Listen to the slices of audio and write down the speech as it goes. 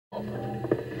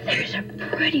There's a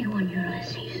pretty one,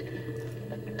 Ulysses.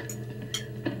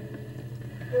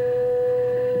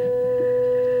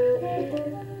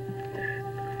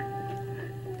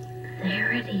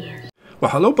 There it is. Well,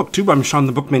 hello BookTube, I'm Sean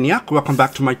the Book Maniac. Welcome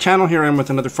back to my channel. Here I am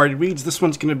with another Friday Reads. This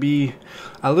one's going to be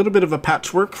a little bit of a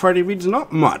patchwork Friday Reads,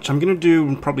 not much. I'm going to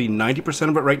do probably 90%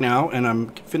 of it right now, and I'm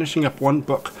finishing up one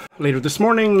book later this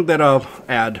morning that I'll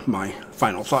add my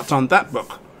final thoughts on that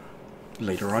book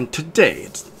later on today.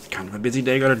 It's kind of a busy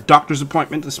day. I got a doctor's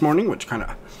appointment this morning, which kind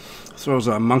of throws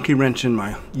a monkey wrench in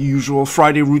my usual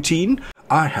Friday routine.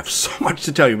 I have so much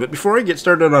to tell you, but before I get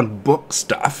started on book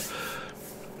stuff,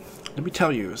 let me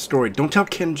tell you a story. Don't tell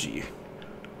Kenji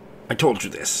I told you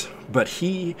this, but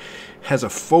he has a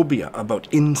phobia about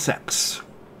insects.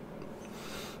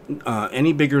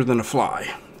 Any bigger than a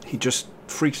fly. He just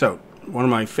freaks out. One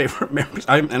of my favorite memories.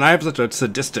 And I have such a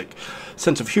sadistic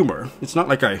sense of humor. It's not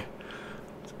like I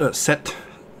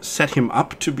set him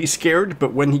up to be scared,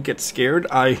 but when he gets scared,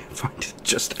 I find it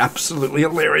just absolutely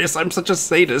hilarious. I'm such a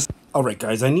sadist. Alright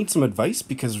guys, I need some advice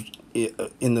because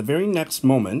in the very next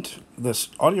moment, this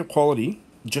audio quality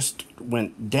just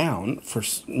went down for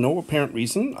no apparent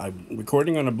reason. I'm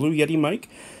recording on a Blue Yeti mic,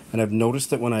 and I've noticed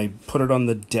that when I put it on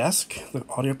the desk, the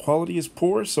audio quality is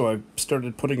poor, so I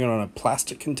started putting it on a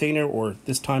plastic container, or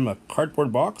this time a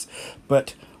cardboard box,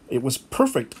 but it was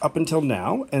perfect up until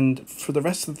now, and for the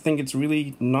rest of the thing, it's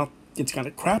really not, it's kind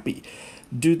of crappy.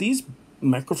 Do these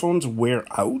microphones wear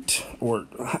out, or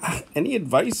any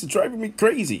advice? Is driving me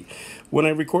crazy. When I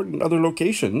record in other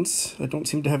locations, I don't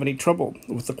seem to have any trouble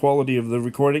with the quality of the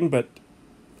recording, but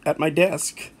at my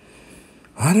desk,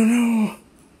 I don't know.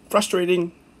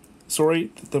 Frustrating.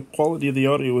 Sorry that the quality of the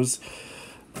audio is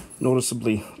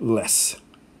noticeably less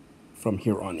from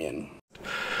here on in.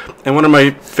 And one of my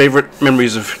favorite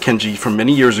memories of Kenji from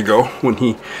many years ago, when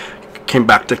he came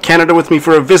back to Canada with me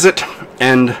for a visit,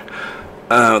 and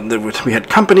we had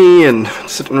company and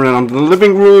sitting around in the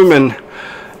living room and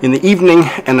in the evening,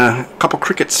 and a couple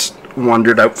crickets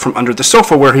wandered out from under the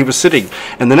sofa where he was sitting,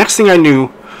 and the next thing I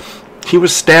knew, he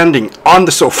was standing on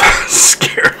the sofa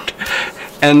scared,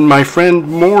 and my friend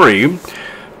Maury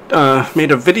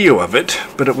made a video of it,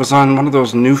 but it was on one of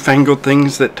those newfangled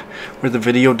things that where the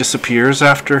video disappears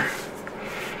after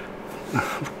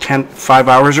 5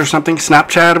 hours or something.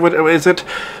 Snapchat, what is it?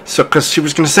 So, because she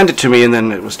was going to send it to me, and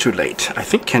then it was too late. I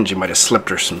think Kenji might have slipped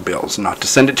her some bills not to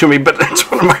send it to me, but it's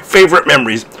one of my favorite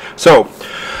memories. So,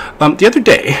 the other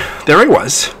day, there I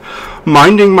was,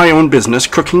 minding my own business,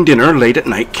 cooking dinner late at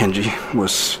night. Kenji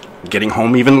was getting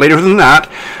home even later than that.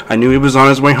 I knew he was on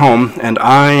his way home, and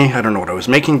I don't know what I was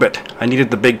making, but I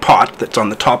needed the big pot that's on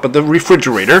the top of the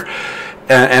refrigerator,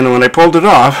 and when I pulled it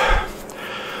off,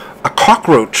 a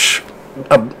cockroach,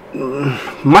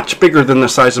 much bigger than the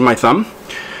size of my thumb,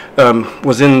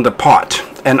 was in the pot.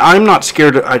 And I'm not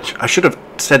scared of, I should have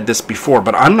said this before,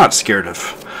 but I'm not scared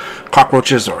of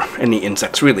cockroaches or any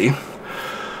insects really.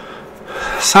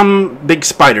 Some big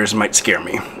spiders might scare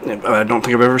me. I don't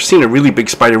think I've ever seen a really big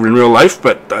spider in real life,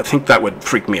 but I think that would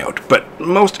freak me out. But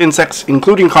most insects,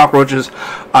 including cockroaches,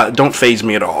 don't faze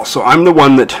me at all. So I'm the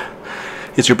one that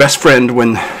is your best friend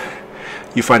when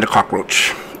you find a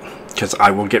cockroach, because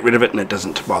I will get rid of it and it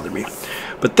doesn't bother me.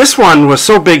 But this one was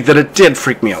so big that it did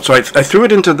freak me out. So I threw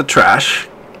it into the trash,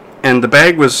 and the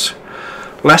bag was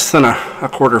less than a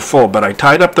quarter full, but I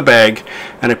tied up the bag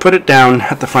and I put it down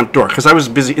at the front door because I was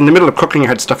busy in the middle of cooking. I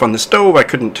had stuff on the stove. I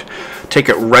couldn't take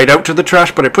it right out to the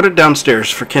trash, but I put it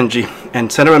downstairs for Kenji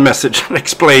and sent him a message and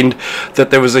explained that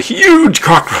there was a huge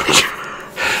cockroach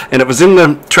and it was in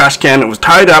the trash can. It was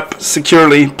tied up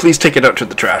securely. Please take it out to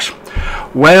the trash.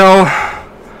 Well,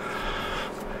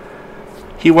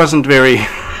 he wasn't very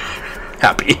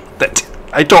happy that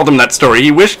I told him that story. He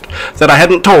wished that I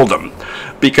hadn't told him,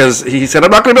 because he said, I'm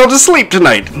not going to be able to sleep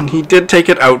tonight. And he did take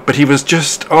it out, but he was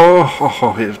just, he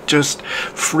was just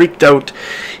freaked out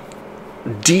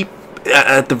deep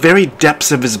at the very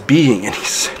depths of his being. And he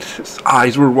said his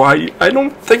eyes were wide. I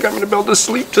don't think I'm going to be able to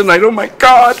sleep tonight. Oh my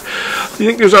God. Do you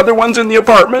think there's other ones in the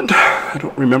apartment? I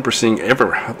don't remember seeing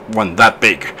ever one that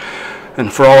big.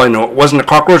 And for all I know, it wasn't a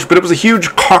cockroach, but it was a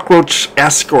huge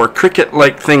cockroach-esque or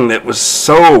cricket-like thing that was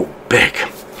so big.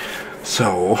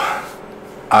 So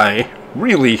I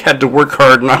really had to work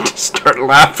hard not to start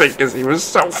laughing because he was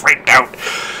so freaked out.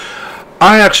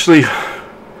 I actually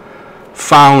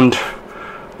found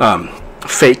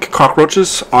fake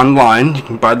cockroaches online. You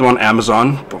can buy them on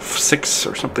Amazon, 6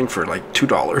 or something for like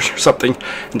 $2 or something.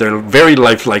 And they're very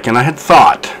lifelike, and I had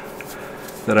thought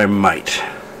that I might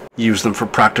use them for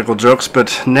practical jokes,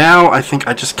 but now I think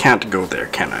I just can't go there,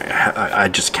 can I? I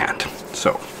just can't.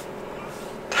 So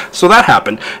So that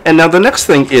happened. And now the next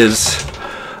thing is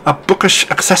a bookish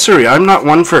accessory. I'm not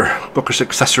one for bookish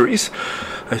accessories.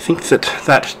 I think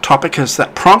that topic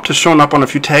that prompt has shown up on a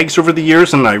few tags over the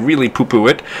years, and I really poo-poo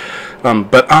it.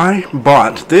 But I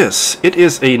bought this. It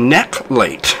is a neck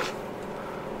light.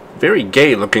 Very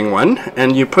gay looking one.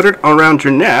 And you put it around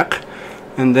your neck,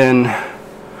 and then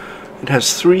it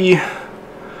has three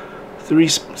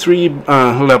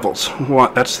levels.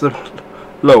 That's the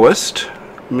lowest,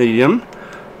 medium,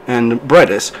 and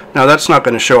brightest. Now that's not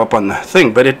going to show up on the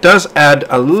thing, but it does add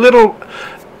a little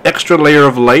extra layer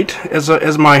of light as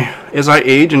I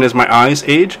age and as my eyes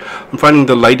age. I'm finding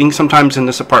the lighting sometimes in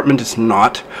this apartment is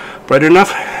not bright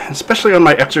enough, especially on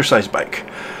my exercise bike.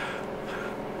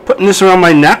 Putting this around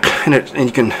my neck, and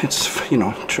it's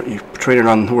you trade it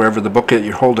on wherever the book that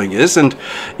you're holding is, and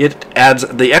it adds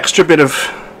the extra bit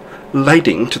of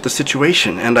lighting to the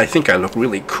situation, and I think I look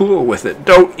really cool with it,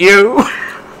 don't you?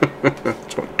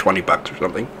 It's about $20 or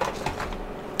something.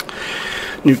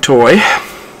 New toy.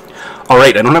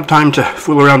 Alright, I don't have time to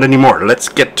fool around anymore. Let's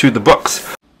get to the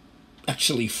books.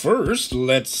 Actually, first,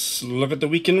 let's look at the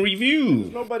week in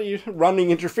review. Nobody running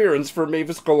interference for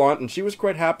Mavis Gallant, and she was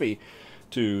quite happy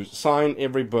to sign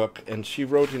every book, and she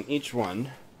wrote in each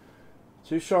one,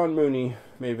 to Sean Mooney,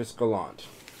 Mavis Gallant.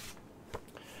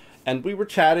 And we were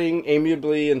chatting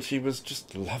amiably, and she was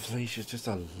just lovely. She's just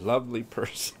a lovely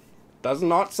person. Does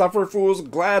not suffer fools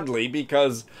gladly,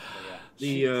 because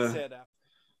the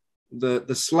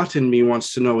slut in me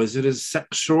wants to know, is it as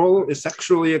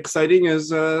sexually exciting as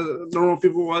normal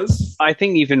people was? I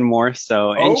think even more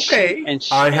so. And okay.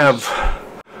 I have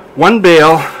 1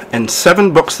 bale and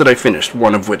 7 books that I finished,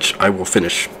 one of which I will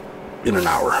finish in an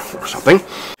hour or something,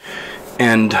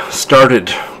 and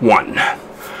started 1.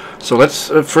 So let's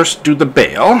first do the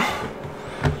bale.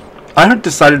 I had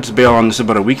decided to bail on this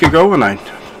about a week ago, and I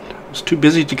was too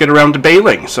busy to get around to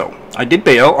bailing, so I did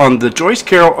bail on the Joyce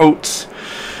Carol Oates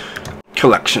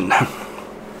collection.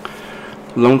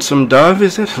 Lonesome Dove,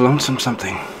 is it? Lonesome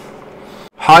something.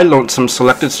 High Lonesome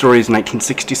Selected Stories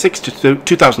 1966 to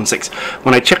 2006.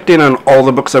 When I checked in on all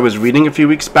the books I was reading a few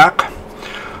weeks back,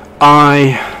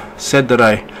 I said that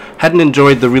I hadn't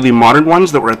enjoyed the really modern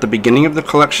ones that were at the beginning of the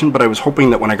collection, but I was hoping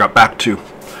that when I got back to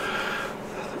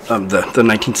the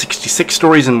 1966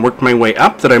 stories and worked my way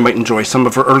up, that I might enjoy some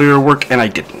of her earlier work, and I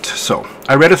didn't. So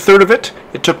I read a third of it.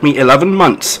 It took me 11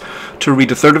 months to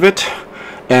read a third of it,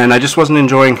 and I just wasn't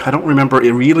enjoying, I don't remember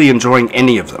really enjoying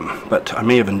any of them, but I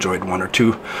may have enjoyed 1 or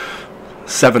 2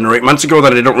 7 or 8 months ago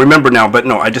that I don't remember now. But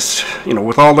no, I just,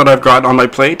 with all that I've got on my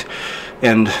plate,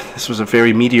 and this was a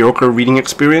very mediocre reading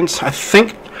experience, I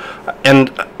think. And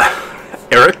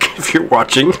Eric, if you're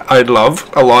watching, I love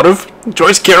a lot of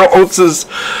Joyce Carol Oates'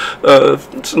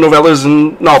 novellas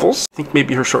and novels. I think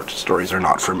maybe her short stories are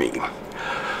not for me.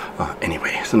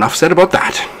 Anyway, enough said about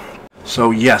that.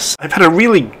 So yes, I've had a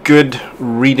really good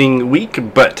reading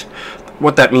week, but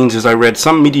what that means is I read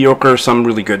some mediocre, some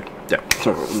really good. Yeah,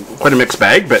 so quite a mixed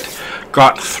bag, but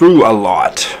got through a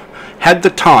lot. Had the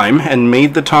time and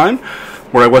made the time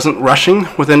where I wasn't rushing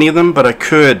with any of them, but I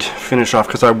could finish off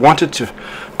because I wanted to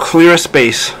clear a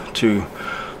space to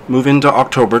move into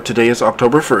October. Today is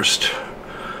October 1st,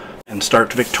 and start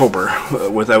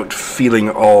Victober without feeling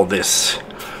all this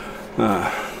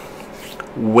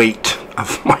weight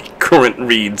of my current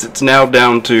reads. It's now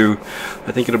down to,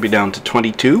 I think it'll be down to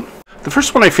 22. The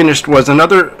first one I finished was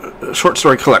another short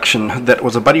story collection that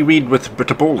was a buddy read with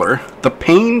Britta Bowler, The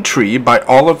Pain Tree by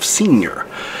Olive Senior.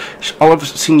 Olive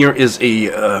Senior is a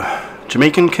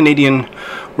Jamaican-Canadian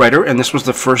writer, and this was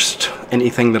the first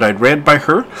anything that I'd read by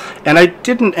her. And I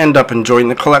didn't end up enjoying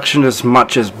the collection as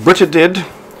much as Britta did,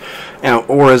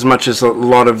 or as much as a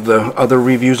lot of the other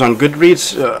reviews on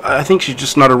Goodreads. I think she's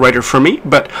just not a writer for me,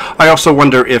 but I also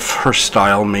wonder if her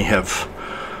style may have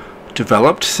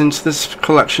developed since this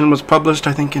collection was published,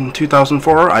 I think in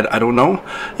 2004. I don't know.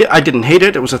 I didn't hate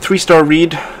it. It was a 3-star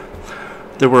read.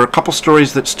 There were a couple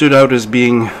stories that stood out as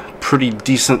being pretty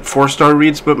decent 4-star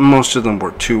reads, but most of them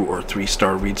were 2 or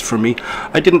 3-star reads for me.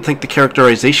 I didn't think the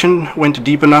characterization went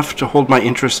deep enough to hold my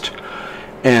interest,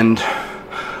 and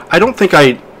I don't think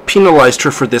I penalized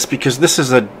her for this, because this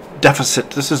is a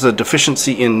deficit, this is a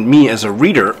deficiency in me as a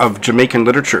reader of Jamaican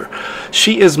literature.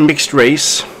 She is mixed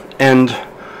race, and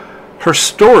her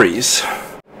stories,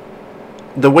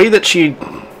 the way that she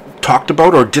talked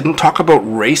about or didn't talk about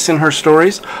race in her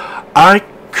stories, I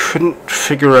couldn't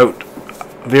figure out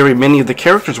very many of the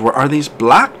characters. Are these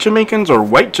black Jamaicans or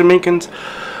white Jamaicans?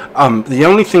 The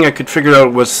only thing I could figure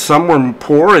out was some were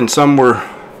poor and some were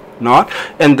not,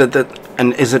 and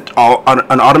And is it all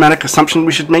an automatic assumption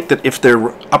we should make that if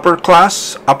they're upper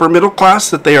class, upper middle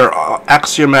class, that they are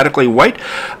axiomatically white?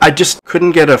 I just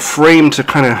couldn't get a frame to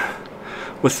kind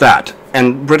of with that.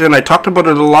 And Britta and I talked about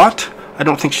it a lot. I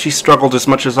don't think she struggled as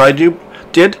much as I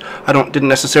did. I didn't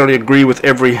necessarily agree with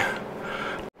every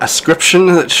ascription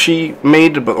that she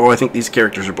made, but I think these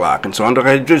characters are black and so on.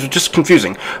 It was just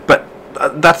confusing. But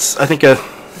that's, I think, a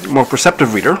more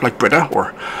perceptive reader like Britta,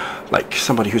 or like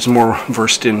somebody who's more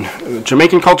versed in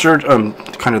Jamaican culture,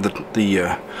 kind of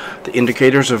the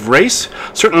indicators of race.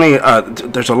 Certainly,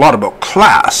 there's a lot about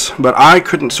class, but I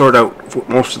couldn't sort out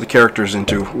most of the characters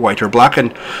into white or black.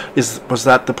 And was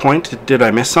that the point? Did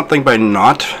I miss something by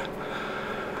not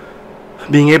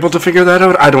being able to figure that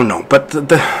out? I don't know. But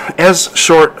as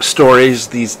short stories,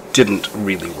 these didn't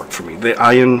really work for me.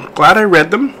 I am glad I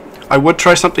read them. I would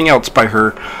try something else by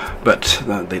her, but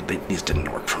these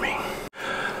didn't work for me.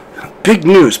 Big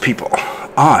news, people.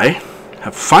 I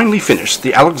have finally finished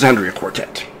the Alexandria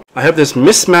Quartet. I have this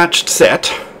mismatched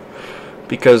set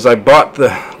because I bought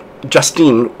the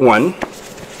Justine one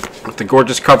with the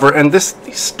gorgeous cover, and these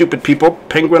stupid people,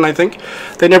 Penguin I think,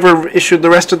 they never issued the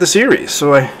rest of the series.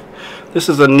 So this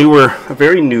is a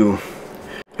very new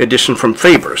edition from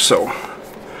Faber. So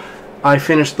I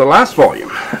finished the last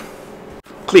volume,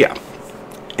 Clea,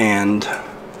 and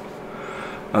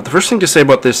the first thing to say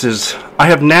about this is I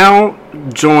have now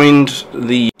joined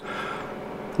the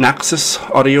Naxos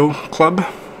Audio Club.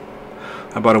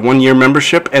 I bought a 1-year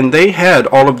membership, and they had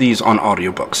all of these on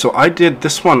audiobooks. So I did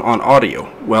this one on audio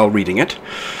while reading it.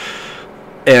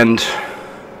 And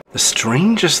the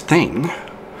strangest thing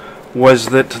was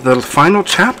that the final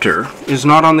chapter is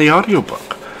not on the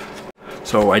audiobook.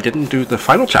 So I didn't do the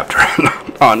final chapter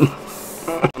on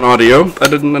audio. I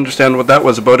didn't understand what that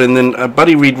was about. And then a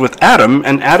buddy read with Adam,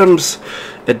 and Adam's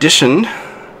edition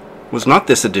was not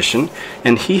this edition,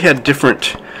 and he had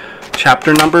different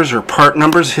chapter numbers or part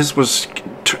numbers. His was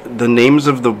the names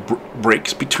of the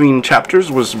breaks between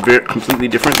chapters was completely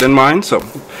different than mine. So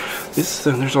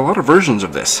there's a lot of versions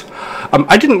of this.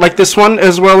 I didn't like this one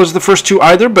as well as the first two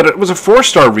either, but it was a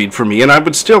 4-star read for me, and I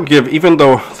would still give, even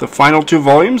though the final 2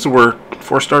 volumes were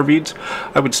 4-star reads,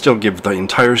 I would still give the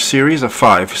entire series a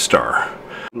 5-star.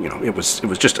 You know, it was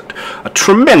just a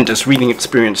tremendous reading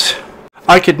experience.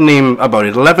 I could name about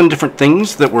 11 different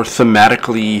things that were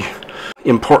thematically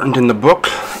important in the book,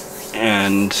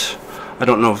 and I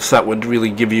don't know if that would really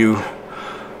give you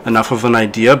enough of an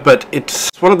idea, but it's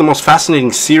one of the most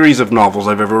fascinating series of novels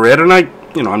I've ever read. And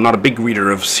I'm not a big reader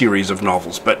of series of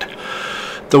novels, but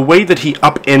the way that he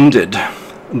upended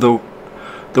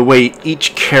the way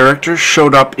each character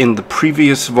showed up in the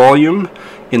previous volume,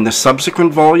 in the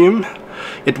subsequent volume,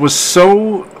 it was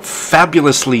so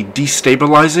fabulously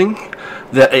destabilizing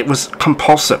that it was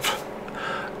compulsive.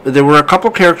 There were a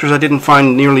couple characters I didn't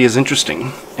find nearly as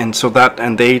interesting, and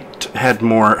they had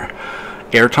more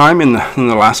airtime in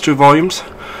the last 2 volumes.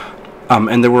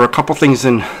 And there were a couple things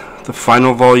in the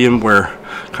final volume where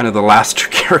kind of the last 2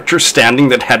 characters standing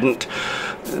that hadn't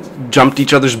jumped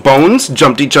each other's bones,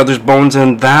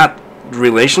 and that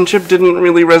relationship didn't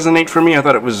really resonate for me. I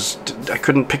thought I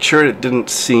couldn't picture it. It didn't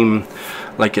seem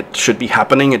like it should be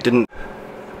happening.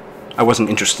 I wasn't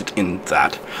interested in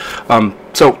that.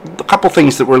 So a couple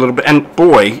things that were a little bit, and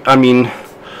boy, I mean,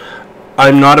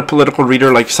 I'm not a political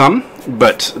reader like some,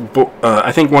 but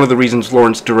I think one of the reasons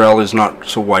Lawrence Durrell is not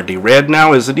so widely read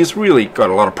now is that he's really got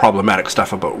a lot of problematic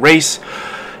stuff about race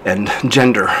and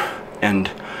gender and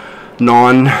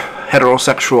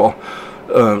non-heterosexual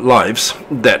lives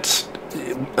that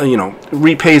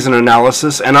repays an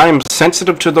analysis, and I am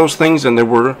sensitive to those things, and there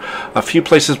were a few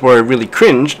places where I really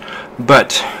cringed,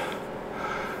 but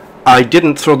I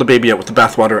didn't throw the baby out with the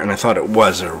bathwater, and I thought it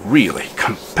was a really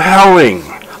compelling.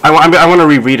 I want to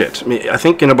reread it. I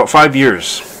think in about 5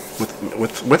 years,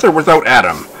 with or without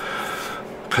Adam,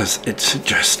 because it's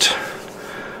just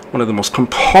one of the most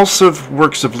compulsive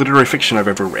works of literary fiction I've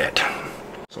ever read.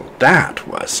 So that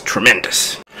was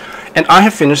tremendous. And I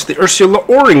have finished the Ursula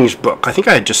Orange book. I think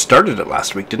I had just started it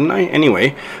last week, didn't I?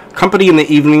 Anyway, Company in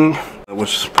the Evening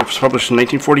was published in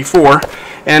 1944,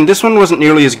 and this one wasn't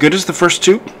nearly as good as the first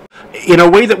 2. In a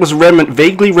way that was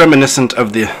vaguely reminiscent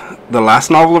of the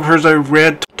last novel of hers I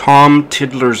read, Tom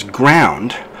Tiddler's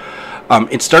Ground.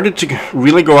 It started to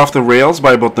really go off the rails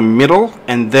by about the middle,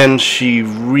 and then she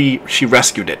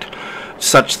rescued it,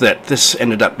 such that this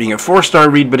ended up being a 4-star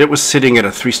read, but it was sitting at a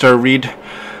 3-star read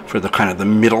for the kind of the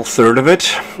middle third of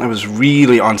it. I was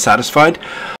really unsatisfied.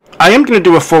 I am going to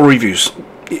do a full reviews,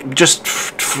 just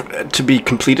to be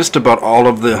completist about all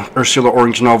of the Ursula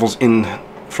Orange novels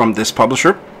from this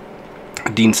publisher,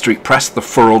 Dean Street Press, the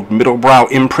furrowed middlebrow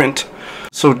imprint.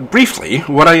 So briefly,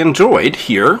 what I enjoyed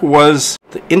here was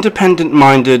the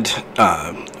independent-minded,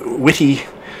 witty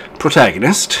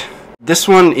protagonist. This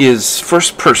one is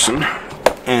first person,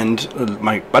 and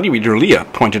my buddy reader Leah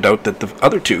pointed out that the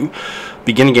other two,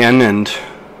 Begin Again and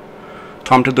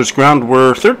Tom Tiddler's Ground,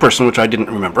 were third person, which I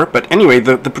didn't remember. But anyway,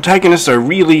 the protagonists are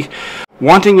really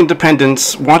wanting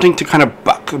independence, wanting to kind of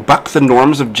buck the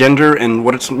norms of gender and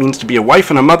what it means to be a wife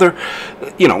and a mother.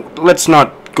 You know, let's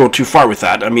not go too far with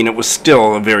that. I mean, it was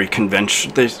still a very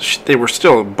conventional, they were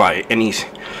still, by any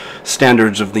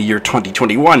standards of the year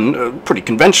 2021, pretty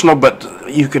conventional, but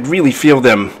you could really feel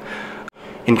them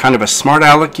in kind of a smart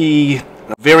alecky,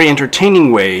 very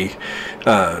entertaining way,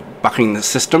 bucking the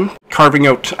system, carving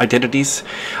out identities.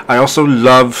 I also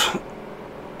love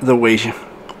the way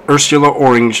Ursula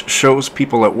Orange shows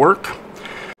people at work.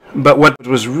 But what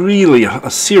was really a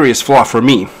serious flaw for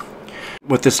me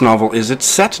with this novel is it's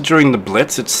set during the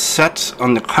Blitz, it's set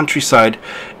on the countryside,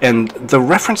 and the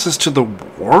references to the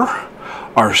war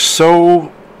are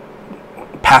so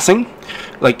passing.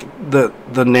 Like,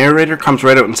 the narrator comes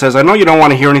right out and says, I know you don't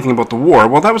want to hear anything about the war.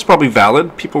 Well, that was probably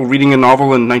valid. People reading a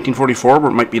novel in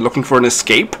 1944 might be looking for an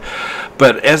escape.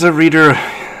 But as a reader,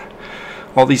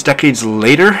 all these decades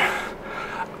later,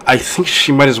 I think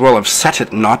she might as well have set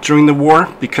it not during the war,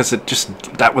 because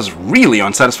that was really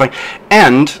unsatisfying.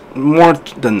 And more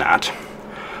than that,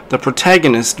 the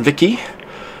protagonist, Vicky,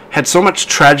 had so much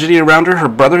tragedy around her. Her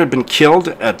brother had been killed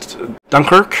at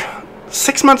Dunkirk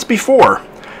 6 months before.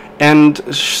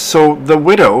 And so the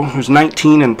widow, who's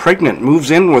 19 and pregnant,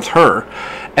 moves in with her,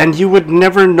 and you would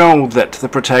never know that the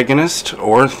protagonist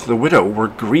or the widow were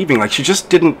grieving. Like, she just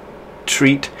didn't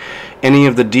treat any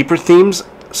of the deeper themes.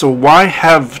 So why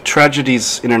have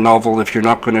tragedies in a novel if you're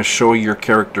not going to show your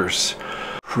characters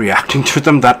reacting to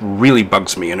them? That really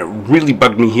bugs me, and it really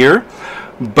bugged me here.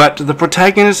 But the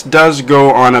protagonist does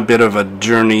go on a bit of a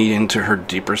journey into her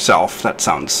deeper self. That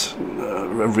sounds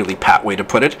a really pat way to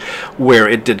put it, where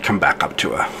it did come back up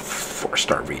to a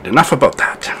 4-star read. Enough about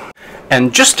that.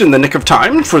 And just in the nick of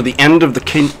time for the end of the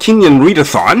Kenyan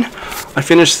Readathon, I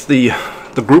finished the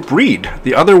group read,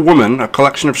 The Other Woman, a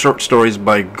collection of short stories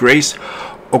by Grace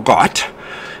Ogot.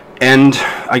 And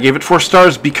I gave it 4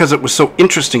 stars because it was so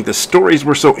interesting. The stories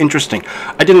were so interesting.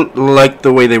 I didn't like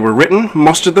the way they were written,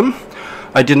 most of them.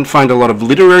 I didn't find a lot of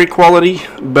literary quality,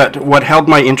 but what held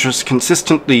my interest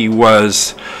consistently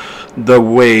was the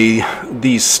way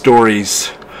these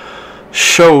stories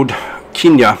showed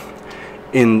Kenya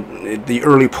in the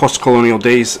early post-colonial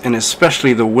days, and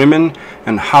especially the women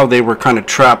and how they were kind of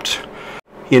trapped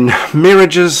in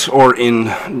marriages or in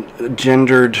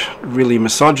gendered, really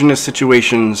misogynist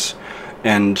situations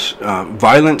and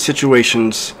violent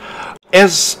situations.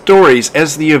 As stories,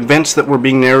 as the events that were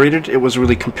being narrated, it was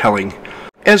really compelling.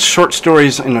 As short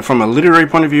stories, from a literary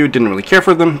point of view, didn't really care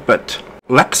for them, but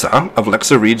Lexa, of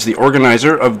Lexa Reads, the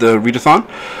organizer of the readathon,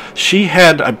 she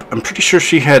had, I'm pretty sure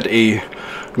she had a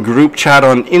group chat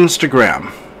on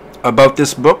Instagram about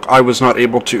this book. I was not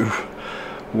able to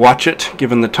watch it,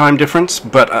 given the time difference,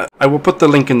 but I will put the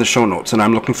link in the show notes, and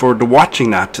I'm looking forward to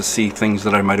watching that to see things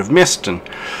that I might have missed, and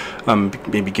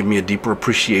maybe give me a deeper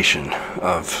appreciation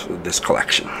of this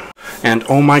collection. And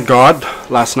oh my god,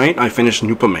 last night I finished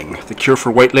Noopiming, The Cure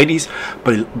for White Ladies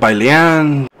by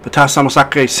Leanne,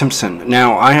 Betasamosake, Simpson.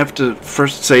 Now, I have to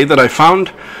first say that I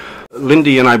found,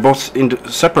 Lindy and I both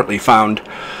separately found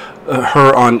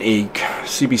her on a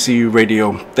CBC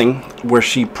radio thing where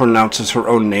she pronounces her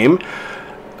own name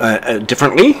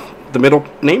differently, the middle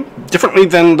name, differently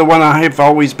than the one I've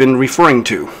always been referring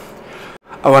to.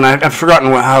 Oh, and I've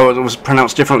forgotten how it was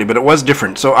pronounced differently, but it was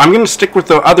different. So I'm going to stick with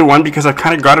the other one because I've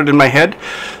kind of got it in my head,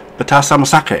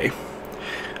 Betasamosake.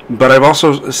 But I've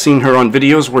also seen her on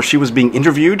videos where she was being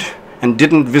interviewed and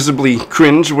didn't visibly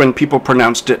cringe when people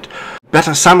pronounced it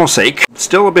Betasamosake.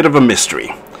 Still a bit of a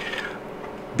mystery.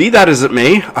 Be that as it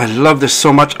may, I love this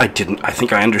so much. I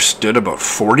think I understood about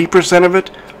 40% of it,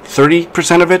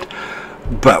 30% of it,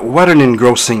 but what an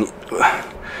engrossing...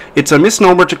 It's a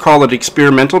misnomer to call it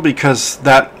experimental because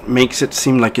that makes it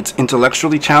seem like it's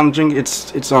intellectually challenging.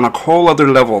 It's on a whole other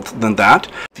level than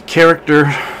that. The character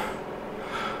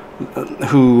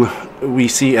who we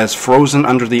see as frozen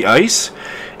under the ice,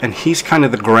 and he's kind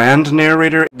of the grand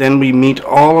narrator. Then we meet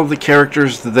all of the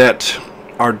characters that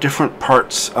are different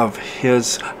parts of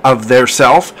their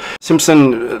self.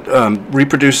 Simpson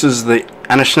reproduces the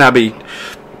Anishinaabe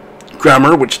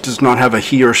grammar, which does not have a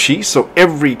he or she, so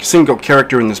every single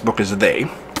character in this book is they.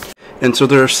 And so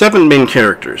there are 7 main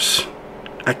characters.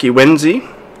 Akiwenzi,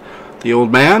 the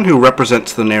old man who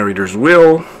represents the narrator's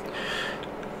will.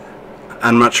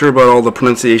 I'm not sure about all the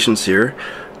pronunciations here.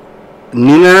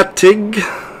 Ninatig,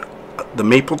 the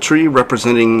maple tree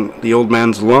representing the old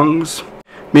man's lungs.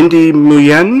 Mindy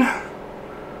Muyen,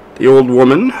 the old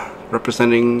woman,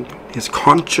 representing his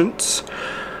conscience.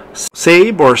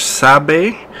 Sabe or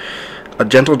Sabe, a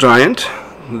gentle giant,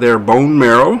 their bone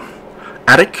marrow.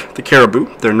 Attic, the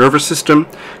caribou, their nervous system.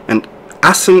 And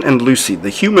Hassen and Lucy, the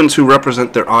humans who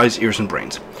represent their eyes, ears, and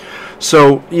brains.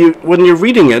 So when you're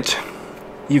reading it,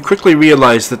 you quickly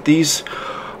realize that these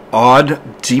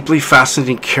odd, deeply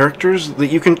fascinating characters that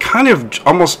you can kind of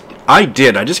almost... I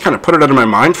just kind of put it out of my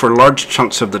mind for large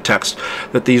chunks of the text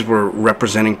that these were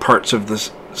representing parts of the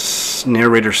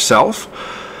narrator's self,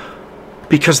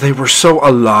 because they were so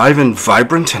alive and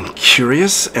vibrant and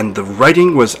curious, and the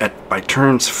writing was by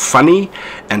turns funny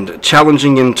and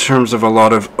challenging in terms of a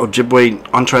lot of Ojibwe,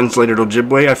 untranslated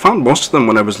Ojibwe. I found most of them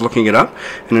when I was looking it up,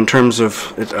 and in terms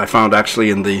of it, I found actually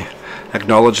in the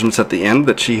acknowledgements at the end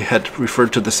that she had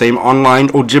referred to the same online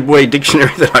Ojibwe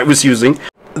dictionary that I was using.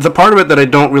 The part of it that I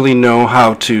don't really know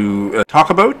how to talk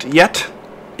about yet,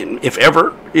 if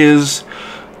ever, is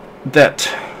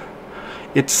that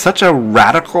it's such a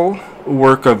radical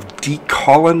work of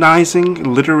decolonizing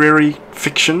literary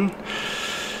fiction.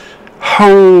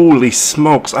 Holy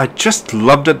smokes, I just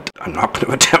loved it. I'm not going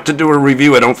to attempt to do a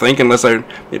review, I don't think, unless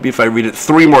maybe if I read it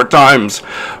 3 more times.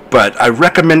 But I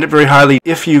recommend it very highly.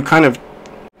 If you kind of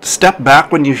step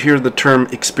back when you hear the term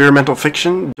experimental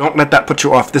fiction, don't let that put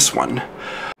you off this one.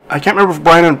 I can't remember if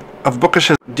Brian of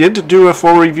Bookish did do a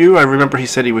full review. I remember he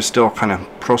said he was still kind of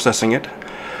processing it.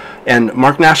 And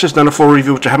Mark Nash has done a full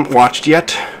review, which I haven't watched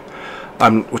yet,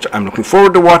 which I'm looking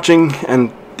forward to watching.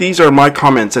 And these are my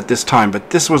comments at this time. But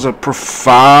this was a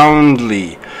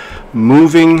profoundly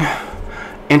moving,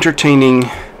 entertaining,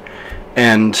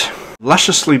 and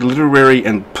lusciously literary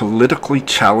and politically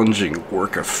challenging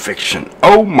work of fiction.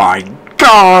 Oh my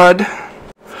God!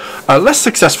 Less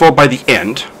successful by the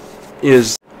end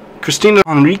is Cristina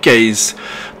Henriquez,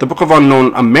 The Book of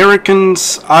Unknown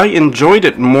Americans. I enjoyed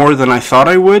it more than I thought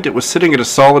I would. It was sitting at a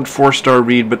solid 4-star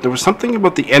read, but there was something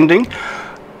about the ending.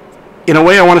 In a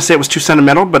way, I want to say it was too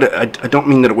sentimental, but I don't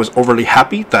mean that it was overly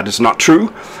happy. That is not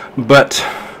true. But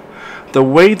the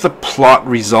way the plot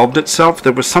resolved itself,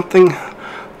 there was something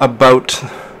about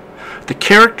the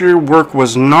character work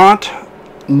was not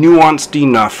nuanced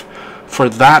enough for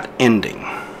that ending.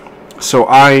 So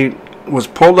I was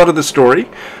pulled out of the story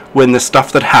when the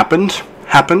stuff that happened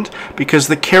because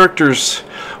the characters,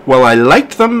 while I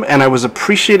liked them and I was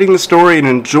appreciating the story and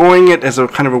enjoying it as a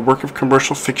kind of a work of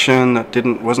commercial fiction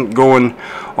that wasn't going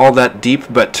all that deep,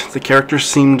 but the characters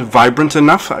seemed vibrant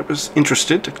enough. I was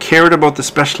interested, cared about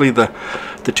especially the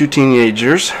 2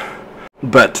 teenagers.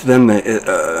 But then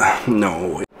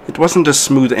no, it wasn't a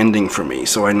smooth ending for me,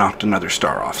 so I knocked another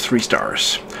star off, 3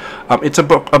 stars. It's a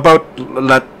book about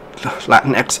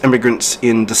Latinx immigrants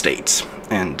in the States,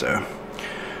 and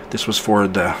this was for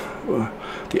the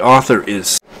author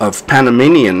is of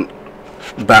Panamanian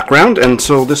background, and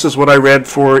so this is what I read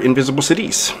for Invisible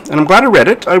Cities, and I'm glad I read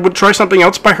it. I would try something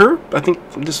else by her. I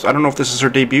don't know if this is her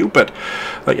debut, but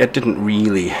it didn't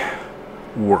really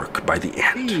work by the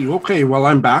end. Hey, okay, well,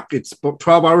 I'm back. It's about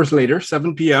 12 hours later,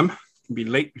 7 p.m. It'll be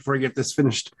late before I get this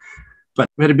finished, but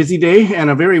we had a busy day and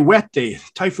a very wet day.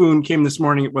 Typhoon came this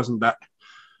morning. It wasn't that.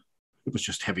 It was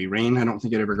just heavy rain. I don't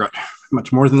think it ever got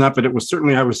much more than that, but it was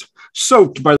certainly, I was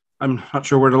soaked by, I'm not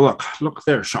sure where to look. Look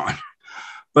there, Sean.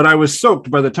 But I was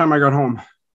soaked by the time I got home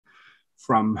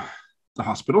from the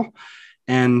hospital,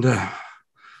 and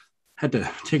had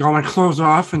to take all my clothes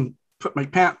off and put my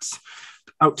pants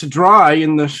out to dry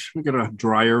we got a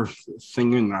dryer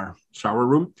thing in our shower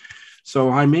room. So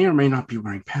I may or may not be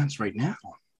wearing pants right now.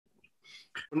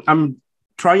 I'm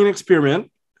trying an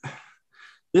experiment.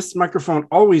 This microphone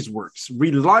always works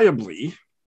reliably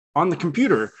on the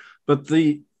computer, but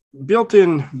the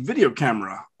built-in video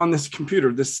camera on this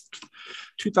computer, this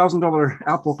 $2,000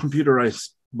 Apple computer I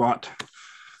bought,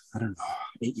 I don't know,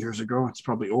 8 years ago. It's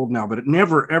probably old now, but it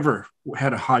never, ever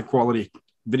had a high-quality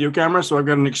video camera. So I've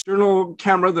got an external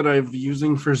camera that I'm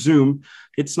using for Zoom.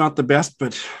 It's not the best,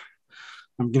 but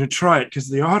I'm going to try it because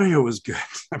the audio is good.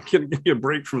 I'm going to give you a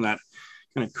break from that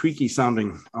kind of creaky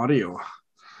sounding audio.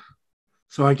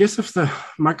 So I guess if the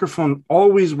microphone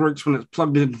always works when it's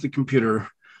plugged into the computer,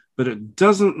 but it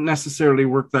doesn't necessarily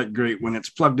work that great when it's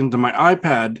plugged into my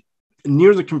iPad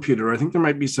near the computer, I think there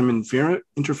might be some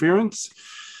interference.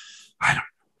 I don't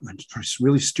know. I'm just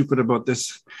really stupid about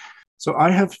this. So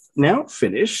I have now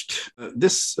finished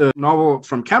this novel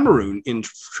from Cameroon in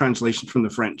translation from the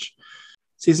French.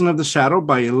 Season of the Shadow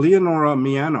by Léonora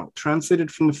Miano, translated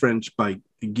from the French by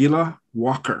Gila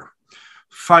Walker.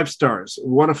 5 stars.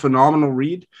 What a phenomenal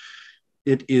read.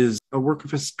 It is a work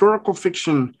of historical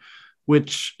fiction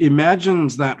which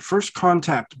imagines that first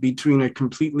contact between a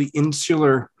completely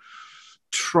insular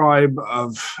tribe of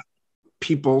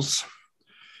peoples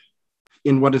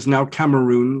in what is now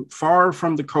Cameroon, far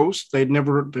from the coast. They've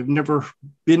never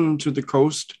been to the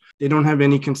coast. They don't have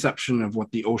any conception of what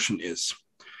the ocean is.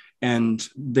 And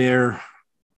their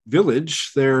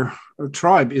village, their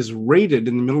tribe is raided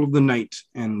in the middle of the night,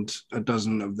 and a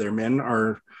dozen of their men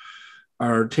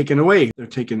are taken away. They're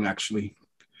taken actually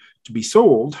to be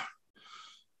sold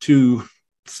to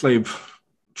slave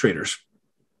traders.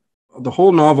 The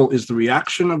whole novel is the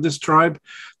reaction of this tribe.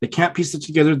 They can't piece it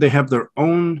together. They have their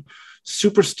own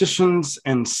superstitions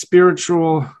and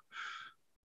spiritual,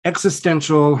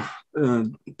 existential,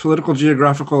 political,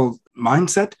 geographical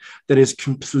mindset that is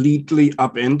completely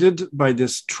upended by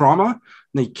this trauma.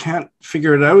 They can't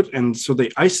figure it out. And so they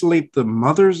isolate the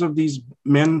mothers of these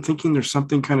men, thinking there's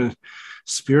something kind of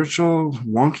spiritual,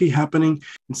 wonky happening.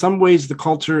 In some ways, the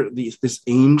culture, this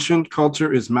ancient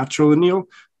culture is matrilineal,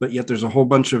 but yet there's a whole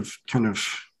bunch of kind of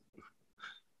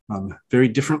very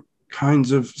different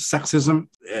kinds of sexism,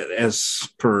 as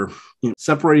per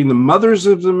separating the mothers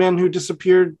of the men who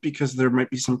disappeared because there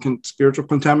might be some spiritual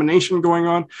contamination going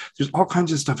on. There's all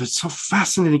kinds of stuff. It's so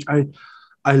fascinating.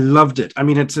 I loved it. I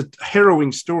mean, it's a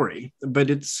harrowing story,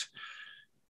 but it's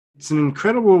an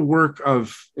incredible work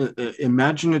of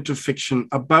imaginative fiction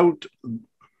about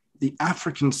the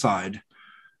African side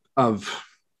of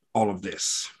all of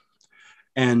this.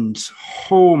 And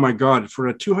oh my God, for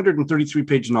a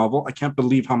 233-page novel, I can't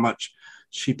believe how much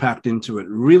she packed into it.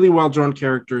 Really well-drawn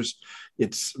characters.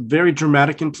 It's very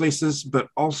dramatic in places, but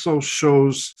also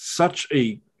shows such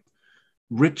a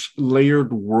rich, layered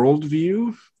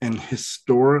worldview and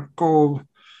historical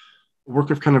work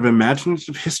of kind of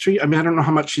imaginative history. I mean, I don't know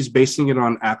how much she's basing it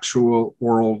on actual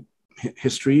oral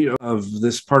history of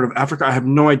this part of Africa. I have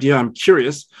no idea. I'm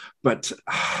curious, but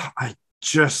I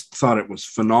just thought it was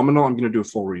phenomenal. I'm going to do a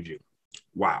full review.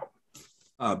 Wow.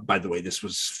 By the way, this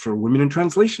was for Women in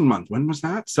Translation Month. When was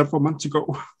that? Several months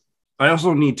ago. I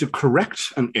also need to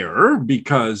correct an error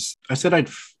because I said I'd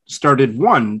started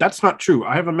one. That's not true.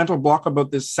 I have a mental block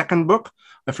about this second book.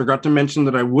 I forgot to mention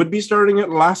that I would be starting it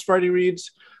last Friday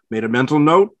Reads. Made a mental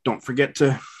note. Don't forget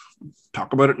to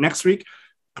talk about it next week.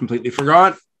 Completely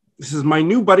forgot. This is my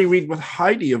new buddy read with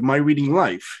Heidi of My Reading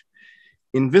Life.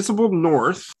 Invisible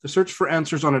North, The Search for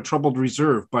Answers on a Troubled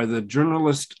Reserve by the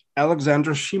journalist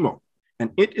Alexandra Shimo.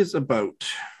 And it is about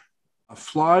a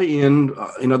fly-in.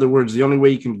 In other words, the only way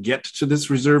you can get to this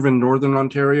reserve in Northern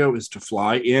Ontario is to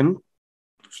fly in.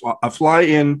 A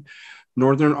fly-in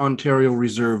Northern Ontario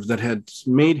reserve that had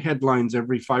made headlines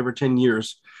every 5 or 10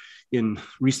 years in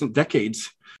recent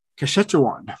decades,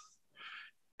 Saskatchewan.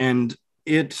 And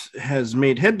it has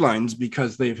made headlines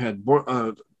because they've had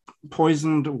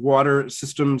poisoned water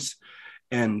systems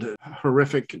and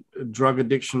horrific drug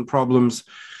addiction problems.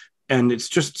 And it's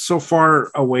just so far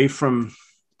away from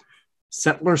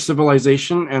settler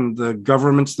civilization and the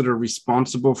governments that are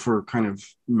responsible for kind of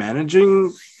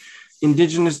managing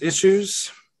Indigenous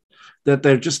issues that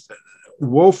they're just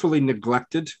woefully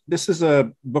neglected. This is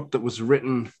a book that was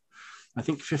written, I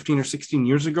think, 15 or 16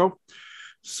 years ago.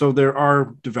 So there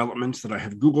are developments that I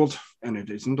have Googled, and it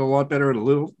isn't a lot better, a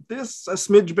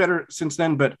smidge better since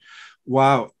then. But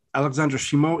wow, Alexandra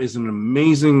Shimo is an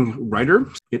amazing writer.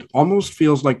 It almost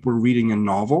feels like we're reading a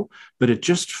novel, but it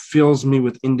just fills me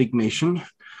with indignation.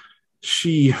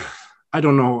 I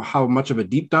don't know how much of a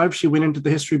deep dive she went into the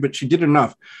history, but she did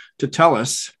enough to tell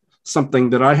us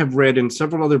something that I have read in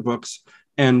several other books,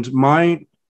 and my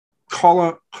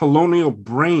colonial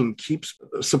brain keeps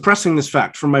suppressing this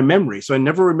fact from my memory, so I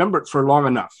never remember it for long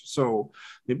enough. So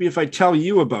maybe if I tell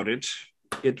you about it,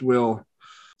 it will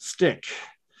stick.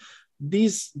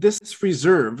 This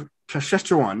reserve,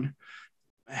 Saskatchewan,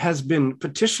 has been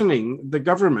petitioning the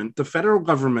government, the federal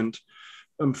government,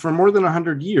 for more than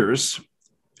 100 years,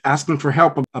 asking for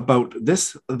help about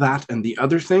this, that, and the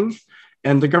other thing,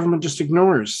 and the government just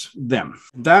ignores them.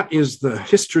 That is the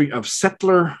history of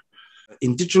settler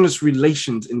Indigenous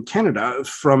relations in Canada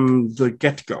from the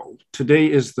get-go. Today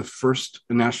is the first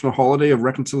national holiday of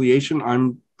reconciliation.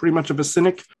 I'm pretty much of a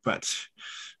cynic, but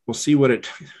we'll see what it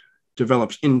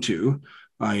develops into.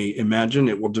 I imagine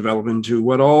it will develop into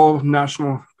what all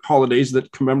national holidays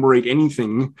that commemorate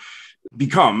anything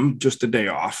become, just a day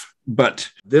off. But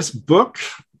this book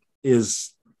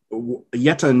is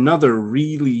yet another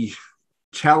really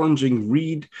challenging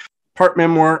read. Part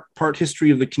memoir, part history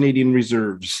of the Canadian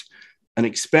reserves. An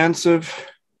expansive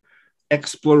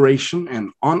exploration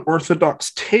and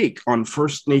unorthodox take on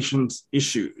First Nations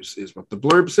issues is what the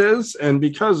blurb says. And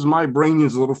because my brain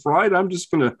is a little fried, I'm just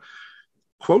going to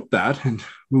quote that and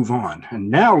move on. And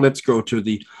now let's go to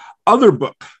the other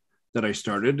book that I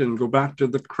started and go back to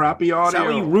the crappy audio.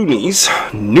 Sally Rooney's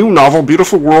new novel,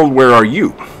 Beautiful World, Where Are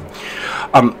You?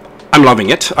 I'm loving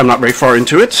it. I'm not very far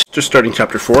into it. Just starting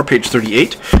chapter 4, page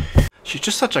 38. She's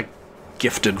just such a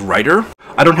gifted writer.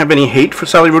 I don't have any hate for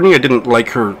Sally Rooney. I didn't like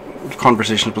her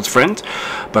conversations with friends,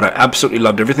 but I absolutely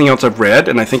loved everything else I've read,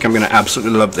 and I think I'm going to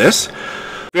absolutely love this.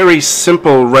 Very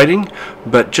simple writing,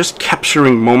 but just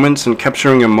capturing moments and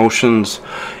capturing emotions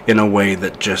in a way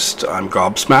that just I'm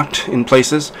gobsmacked in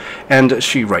places. And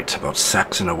she writes about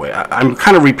sex in a way. I'm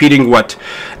kind of repeating what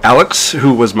Alex,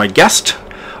 who was my guest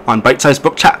on Bite-Sized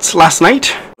Book Chats last night,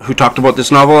 who talked about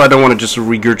this novel. I don't want to just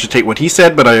regurgitate what he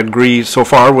said, but I agree so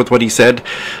far with what he said.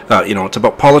 It's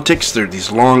about politics. There are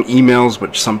these long emails,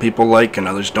 which some people like and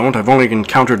others don't. I've only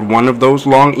encountered one of those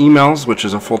long emails, which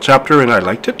is a full chapter, and I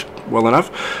liked it well enough.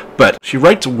 But she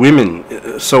writes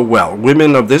women so well.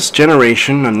 Women of this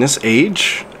generation and this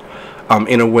age,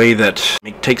 in a way that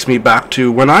takes me back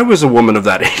to when I was a woman of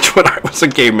that age, when I was a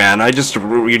gay man. I just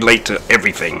relate to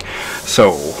everything.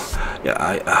 So yeah,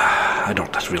 I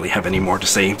don't really have any more to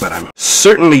say, but I'm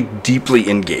certainly deeply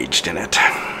engaged in it.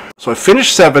 So I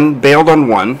finished 7, bailed on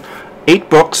 1, 8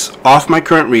 books off my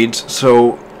current reads,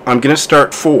 so I'm going to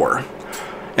start 4.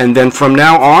 And then from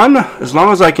now on, as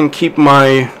long as I can keep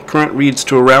my current reads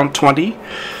to around 20,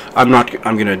 I'm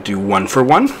going to do 1 for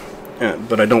 1.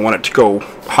 But I don't want it to go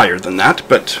higher than that,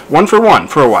 but 1 for 1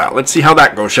 for a while. Let's see how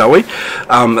that goes, shall we?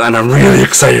 And I'm really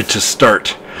excited to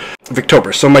start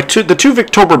Victober. So the 2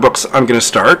 Victober books I'm going to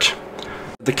start.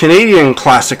 The Canadian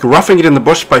classic Roughing It in the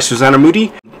Bush by Susanna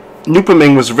Moodie.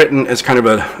 Noopiming was written as kind of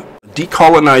a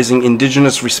decolonizing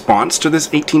Indigenous response to this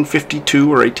 1852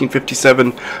 or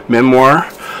 1857 memoir.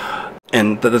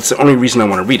 And that's the only reason I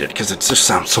want to read it, because it just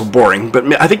sounds so boring.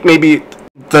 But I think maybe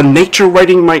the nature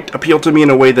writing might appeal to me in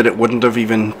a way that it wouldn't have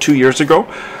even 2 years ago.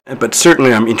 But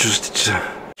certainly I'm interested to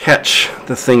catch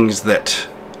the things that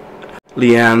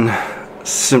Leanne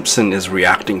Simpson is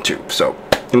reacting to. So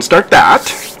I can start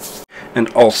that. And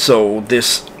also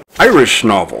this Irish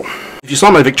novel. If you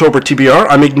saw my Victober TBR,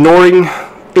 I'm ignoring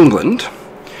England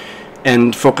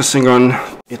and focusing on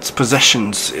its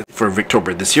possessions for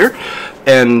Victober this year.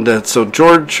 And so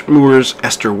George Moore's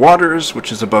Esther Waters,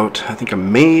 which is about, I think, a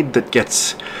maid that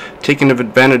gets taken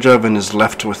advantage of and is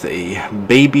left with a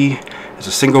baby as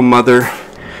a single mother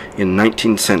in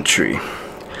 19th century.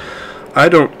 I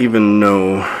don't even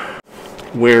know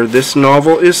where this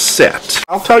novel is set.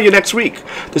 I'll tell you next week.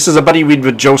 This is a buddy read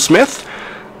with Joe Smith,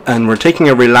 and we're taking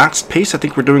a relaxed pace. I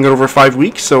think we're doing it over 5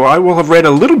 weeks, so I will have read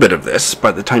a little bit of this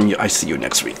by the time I see you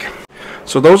next week.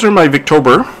 So those are my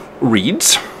Victober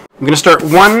reads. I'm going to start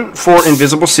 1 for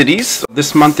Invisible Cities.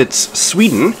 This month it's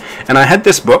Sweden, and I had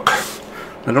this book.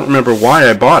 I don't remember why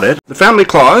I bought it. The Family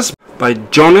Clause by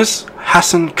Jonas,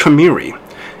 Hassen, Khemiri,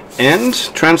 and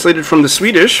translated from the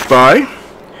Swedish by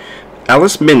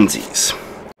Alice Menzies.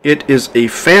 It is a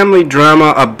family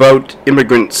drama about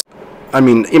immigrants.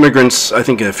 I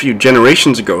think a few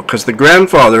generations ago, because the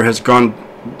grandfather has gone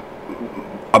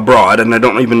abroad, and I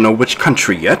don't even know which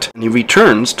country yet. And he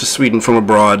returns to Sweden from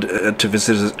abroad to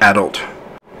visit his adult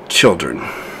children.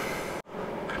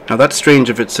 Now that's strange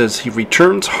if it says he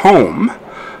returns home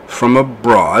from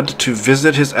abroad to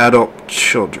visit his adult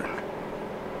children.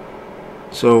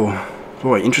 So,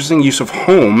 boy, interesting use of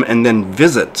home and then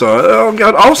visit. So, oh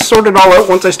God, I'll sort it all out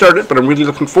once I start it, but I'm really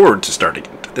looking forward to starting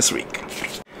it this week.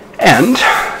 And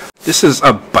this is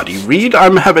a buddy read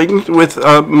I'm having with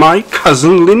my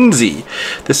cousin Lindsay.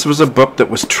 This was a book that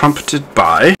was trumpeted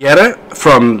by Yetta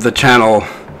from the channel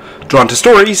Drawn to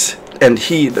Stories, and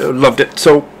he loved it.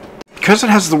 So, because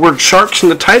it has the word sharks in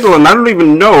the title, and I don't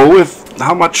even know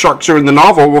how much sharks are in the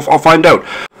novel, I'll find out.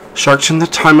 Sharks in the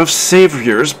Time of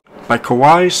Saviors by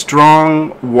Kawai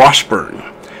Strong Washburn.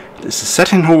 This is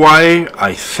set in Hawaii.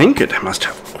 I think it must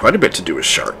have quite a bit to do with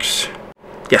sharks.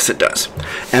 Yes, it does.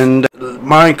 And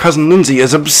my cousin Lindsay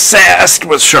is obsessed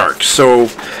with sharks, so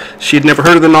she had never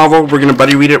heard of the novel. We're going to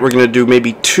buddy read it. We're going to do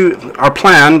maybe 2. Our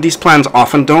plan, these plans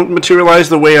often don't materialize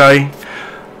the way I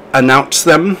announce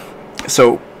them,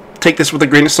 so take this with a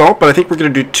grain of salt, but I think we're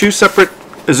going to do 2 separate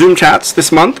Zoom chats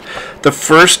this month. The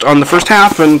first on the first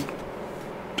half and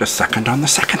the second on the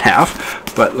second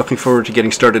half, but looking forward to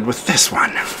getting started with this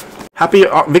one. Happy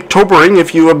Victobering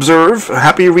if you observe.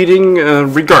 Happy reading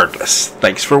regardless.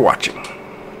 Thanks for watching.